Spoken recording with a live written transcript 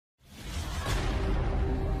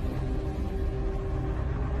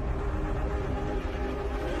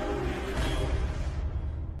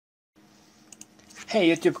Hey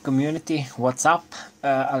YouTube community, what's up?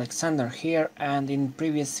 Alexander here, and in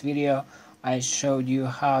previous video I showed you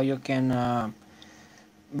how you can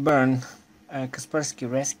burn Kaspersky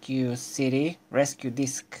rescue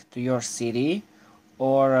disk to your CD,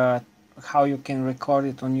 or how you can record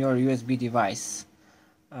it on your USB device.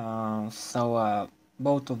 So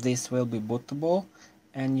both of these will be bootable,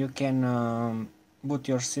 and you can boot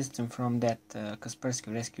your system from that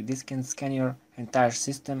Kaspersky rescue disk and scan your entire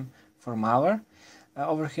system for malware.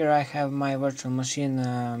 Over here I have my virtual machine,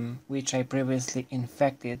 which I previously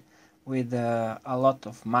infected with a lot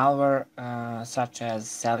of malware, such as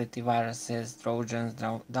Sality viruses, Trojans,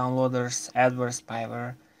 downloaders, adware,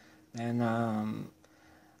 spyware, and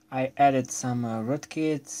I added some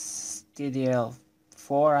rootkits,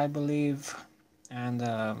 TDL4 I believe, and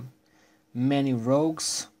many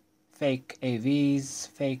rogues, fake AVs,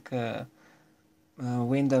 fake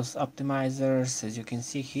Windows optimizers, as you can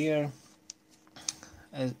see here.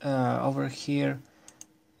 Over here,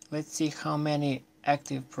 let's see how many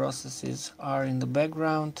active processes are in the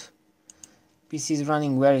background. PC is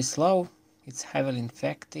running very slow, it's heavily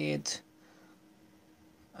infected,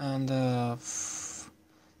 and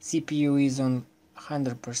CPU is on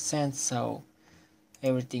 100%, so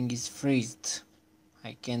everything is freezed.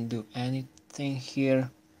 I can't do anything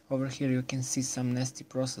here. Over here you can see some nasty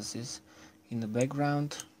processes in the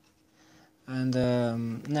background. And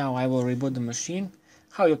now I will reboot the machine.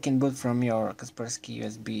 How you can boot from your Kaspersky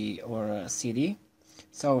USB or CD.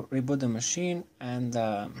 So reboot the machine and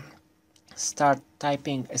start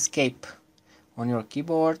typing escape on your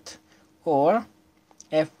keyboard, or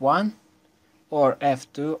F1 or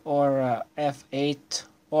F2 or F8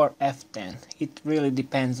 or F10. It really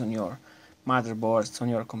depends on your motherboards, on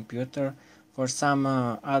your computer. For some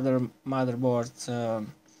other motherboards,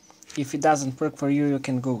 if it doesn't work for you, you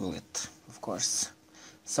can Google it, of course.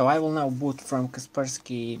 So I will now boot from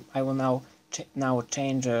Kaspersky. I will now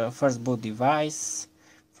change first boot device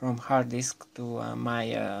from hard disk to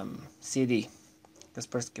my CD,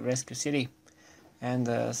 Kaspersky Rescue CD,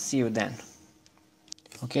 and see you then.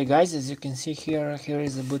 Okay guys, as you can see here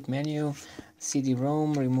is the boot menu: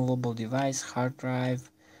 CD-ROM, removable device, hard drive,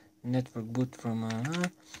 network boot from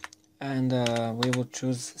and we will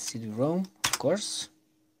choose CD-ROM, of course.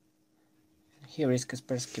 Here is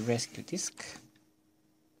Kaspersky Rescue Disk.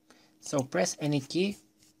 So press any key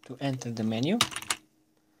to enter the menu.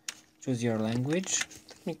 Choose your language.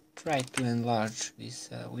 Let me try to enlarge this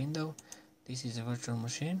window. This is a virtual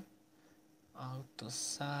machine. Auto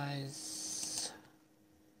size.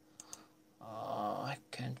 I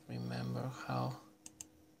can't remember how.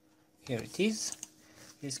 Here it is.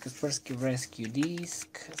 Here's Kaspersky Rescue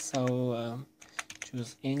Disk. So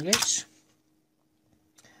choose English.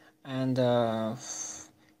 And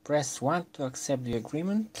press 1 to accept the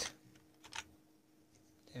agreement.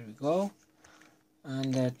 There we go.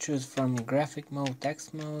 And choose from graphic mode,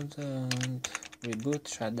 text mode, and reboot,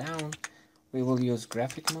 shutdown. We will use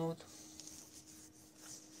graphic mode.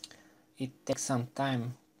 It takes some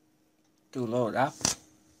time to load up.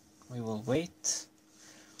 We will wait,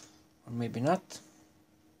 or maybe not.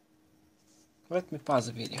 Let me pause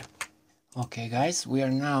the video. Okay guys, we are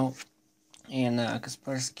now in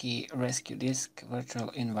Kaspersky Rescue Disk virtual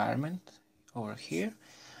environment. Over here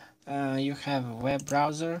you have a web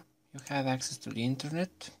browser, you have access to the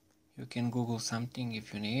internet, you can Google something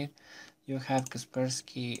if you need. You have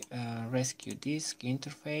Kaspersky Rescue Disk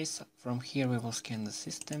interface. From here we will scan the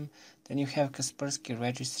system. Then you have Kaspersky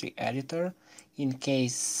Registry Editor, in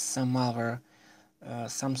case some malware,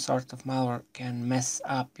 some sort of malware can mess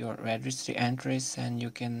up your registry entries, and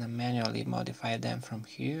you can manually modify them from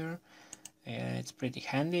here. It's pretty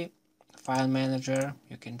handy. File manager,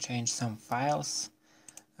 you can change some files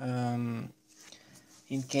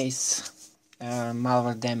in case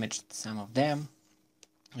malware damaged some of them.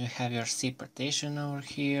 You have your C partition over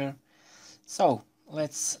here. So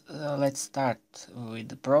let's start with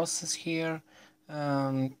the process here.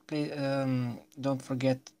 Please, don't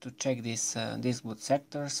forget to check these boot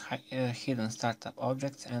sectors, hidden startup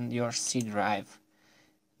objects, and your C drive.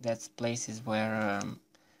 That's places where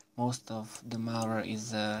most of the malware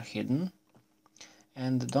is hidden.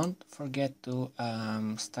 And don't forget to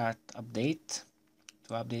start update,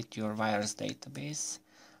 to update your virus database.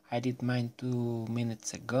 I did mine 2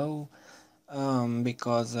 minutes ago,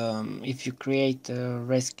 because if you create a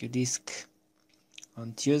rescue disk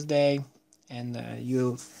on Tuesday and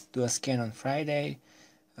you do a scan on Friday,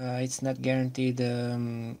 it's not guaranteed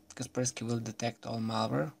Kaspersky will detect all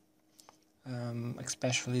malware,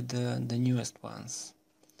 especially the newest ones.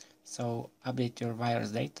 So update your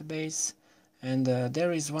virus database. And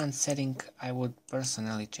there is one setting I would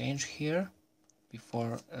personally change here.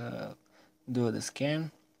 before do the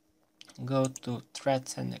scan. Go to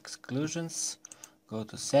threats and exclusions, go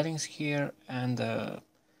to settings here and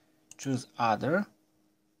choose other.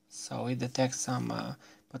 So it detects some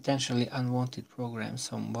potentially unwanted programs,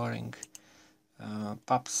 some boring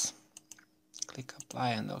pops. Click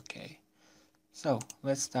apply and OK. So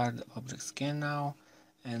let's start the object scan now,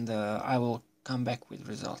 and I will come back with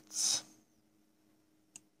results.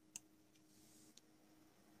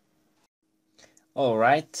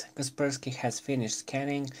 Alright, Kaspersky has finished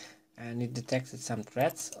scanning and it detected some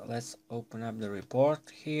threats. Let's open up the report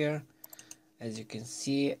here. As you can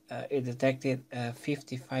see, it detected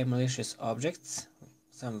 55 malicious objects,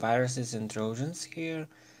 some viruses and trojans here,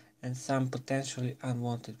 and some potentially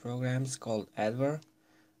unwanted programs called adware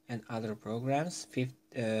and other programs,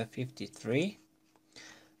 53.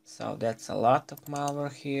 So that's a lot of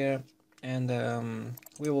malware here, and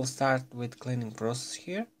we will start with cleaning process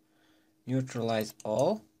here. Neutralize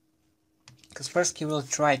all. Kaspersky will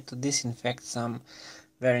try to disinfect some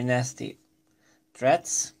very nasty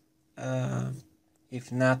threats.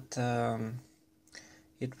 If not,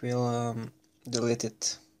 it will delete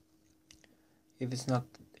it.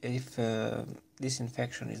 If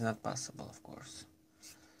disinfection is not possible, of course.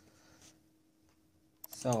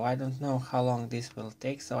 So I don't know how long this will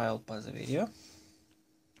take, so I'll pause the video.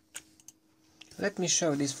 Let me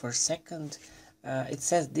show this for a second. It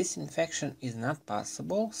says disinfection is not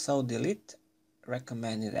possible, so delete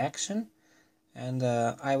recommended action, and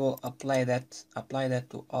I will apply that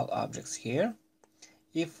to all objects here.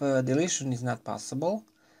 If deletion is not possible,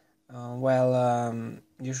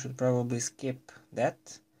 you should probably skip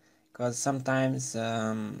that, because sometimes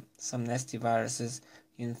some nasty viruses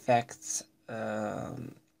infects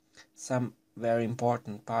some very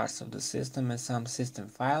important parts of the system and some system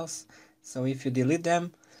files. So if you delete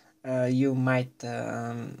them, you might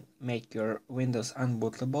make your Windows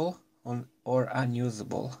unbootable or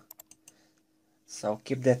unusable. So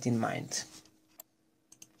keep that in mind.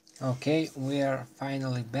 Okay, we are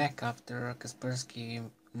finally back after Kaspersky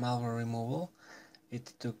malware removal.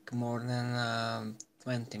 It took more than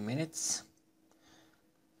 20 minutes.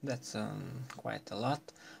 That's quite a lot.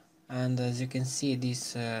 And as you can see,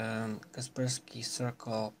 this Kaspersky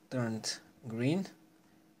circle turned green.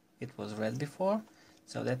 It was red before,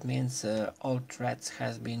 so that means all threats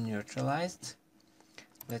has been neutralized.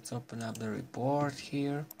 Let's open up the report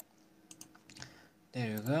here.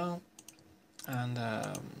 There you go. And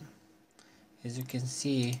as you can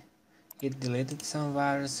see, it deleted some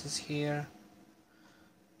viruses here.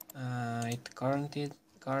 It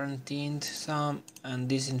quarantined some and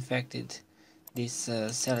disinfected these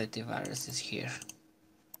selective viruses here,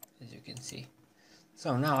 as you can see.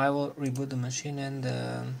 So now I will reboot the machine and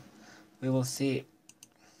we will see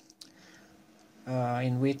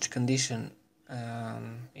in which condition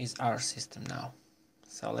is our system now.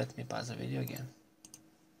 So let me pause the video again.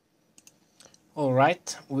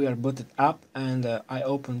 Alright, we are booted up and I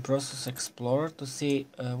open Process Explorer to see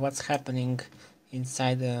what's happening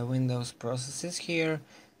inside the Windows processes here,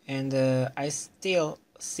 and I still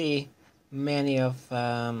see many of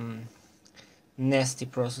nasty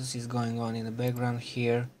processes going on in the background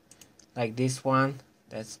here, like this one.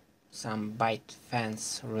 That's some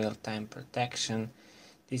ByteFence real-time protection.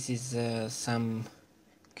 This is some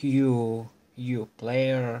QU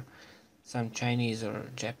player, some Chinese or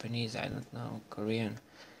Japanese, I don't know, Korean.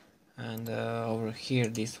 And over here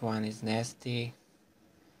this one is nasty.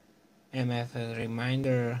 MF as a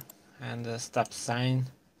reminder, and a stop sign,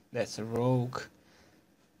 that's a rogue.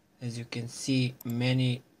 As you can see,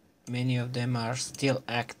 many of them are still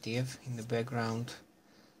active in the background.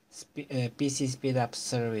 PC speed up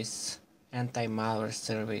service, anti-malware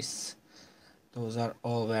service, those are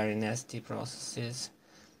all very nasty processes.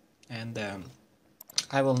 And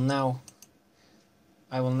I will now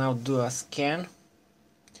do a scan.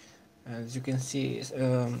 As you can see,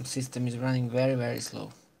 system is running very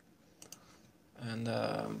slow, and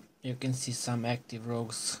you can see some active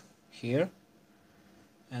rogues here.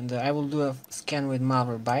 And I will do a scan with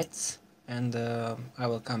Malwarebytes, and I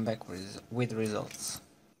will come back with results.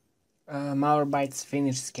 Malwarebytes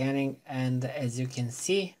finished scanning, and as you can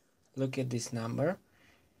see, look at this number.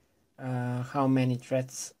 How many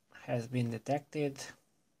threats has been detected?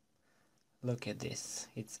 Look at this,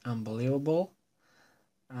 it's unbelievable,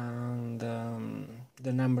 and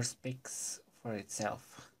the number speaks for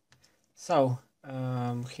itself. So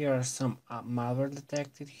here are some malware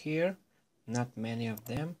detected here, not many of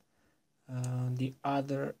them. The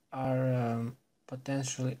other are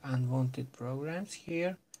potentially unwanted programs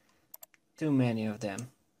here, too many of them,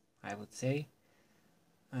 I would say,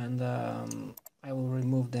 and I will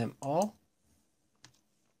remove them all.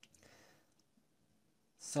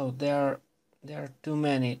 So there are too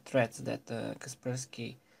many threats that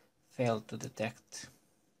Kaspersky failed to detect,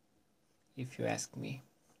 if you ask me.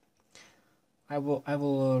 I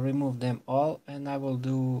will remove them all, and I will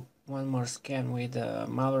do one more scan with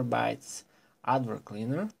Malwarebytes adware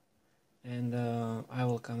cleaner, and I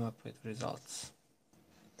will come up with results.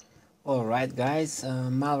 Alright guys,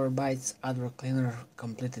 Malwarebytes adware cleaner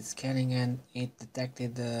completed scanning, and it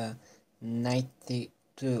detected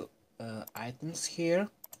 92 items here.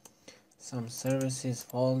 Some services,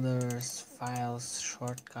 folders, files,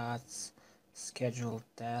 shortcuts, scheduled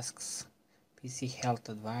tasks, PC Health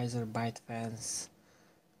Advisor, ByteFans,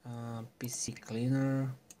 PC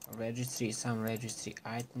Cleaner, registry, some registry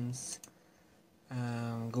items,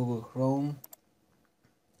 Google Chrome,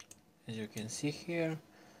 as you can see here.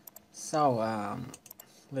 So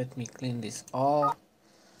let me clean this all,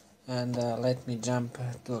 and let me jump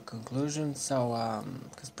to a conclusion. So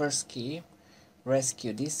Kaspersky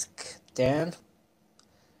Rescue Disk 10.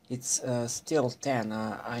 It's still 10.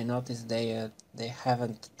 I noticed they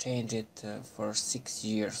haven't changed it for 6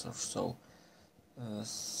 years or so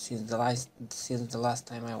since the last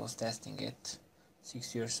time I was testing it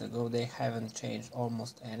 6 years ago. They haven't changed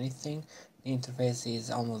almost anything. The interface is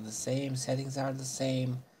almost the same. Settings are the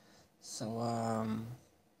same. So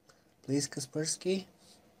please, Kaspersky,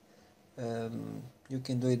 you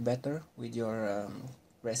can do it better with your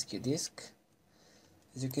rescue disk.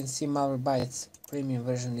 As you can see, Malwarebytes premium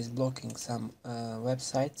version is blocking some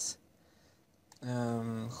websites.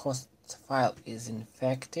 Host file is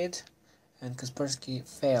infected, and Kaspersky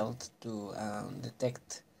failed to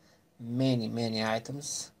detect many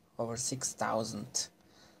items. Over 6,000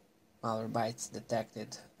 Malwarebytes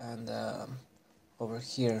detected, and over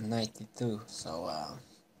here 92. So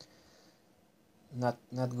not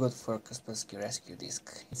good for Kaspersky Rescue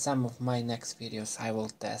Disk. In some of my next videos I will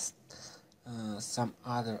test some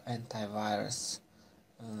other antivirus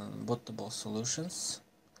bootable solutions,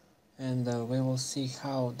 and we will see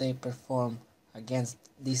how they perform against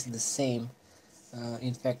the same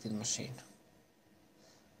infected machine.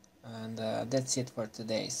 And that's it for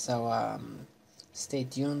today. So stay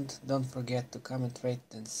tuned, don't forget to comment, rate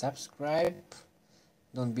and subscribe.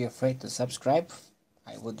 Don't be afraid to subscribe,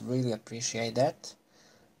 I would really appreciate that.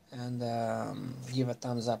 And give a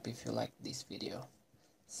thumbs up if you like this video.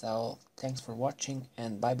 So thanks for watching,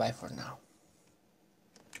 and bye bye for now.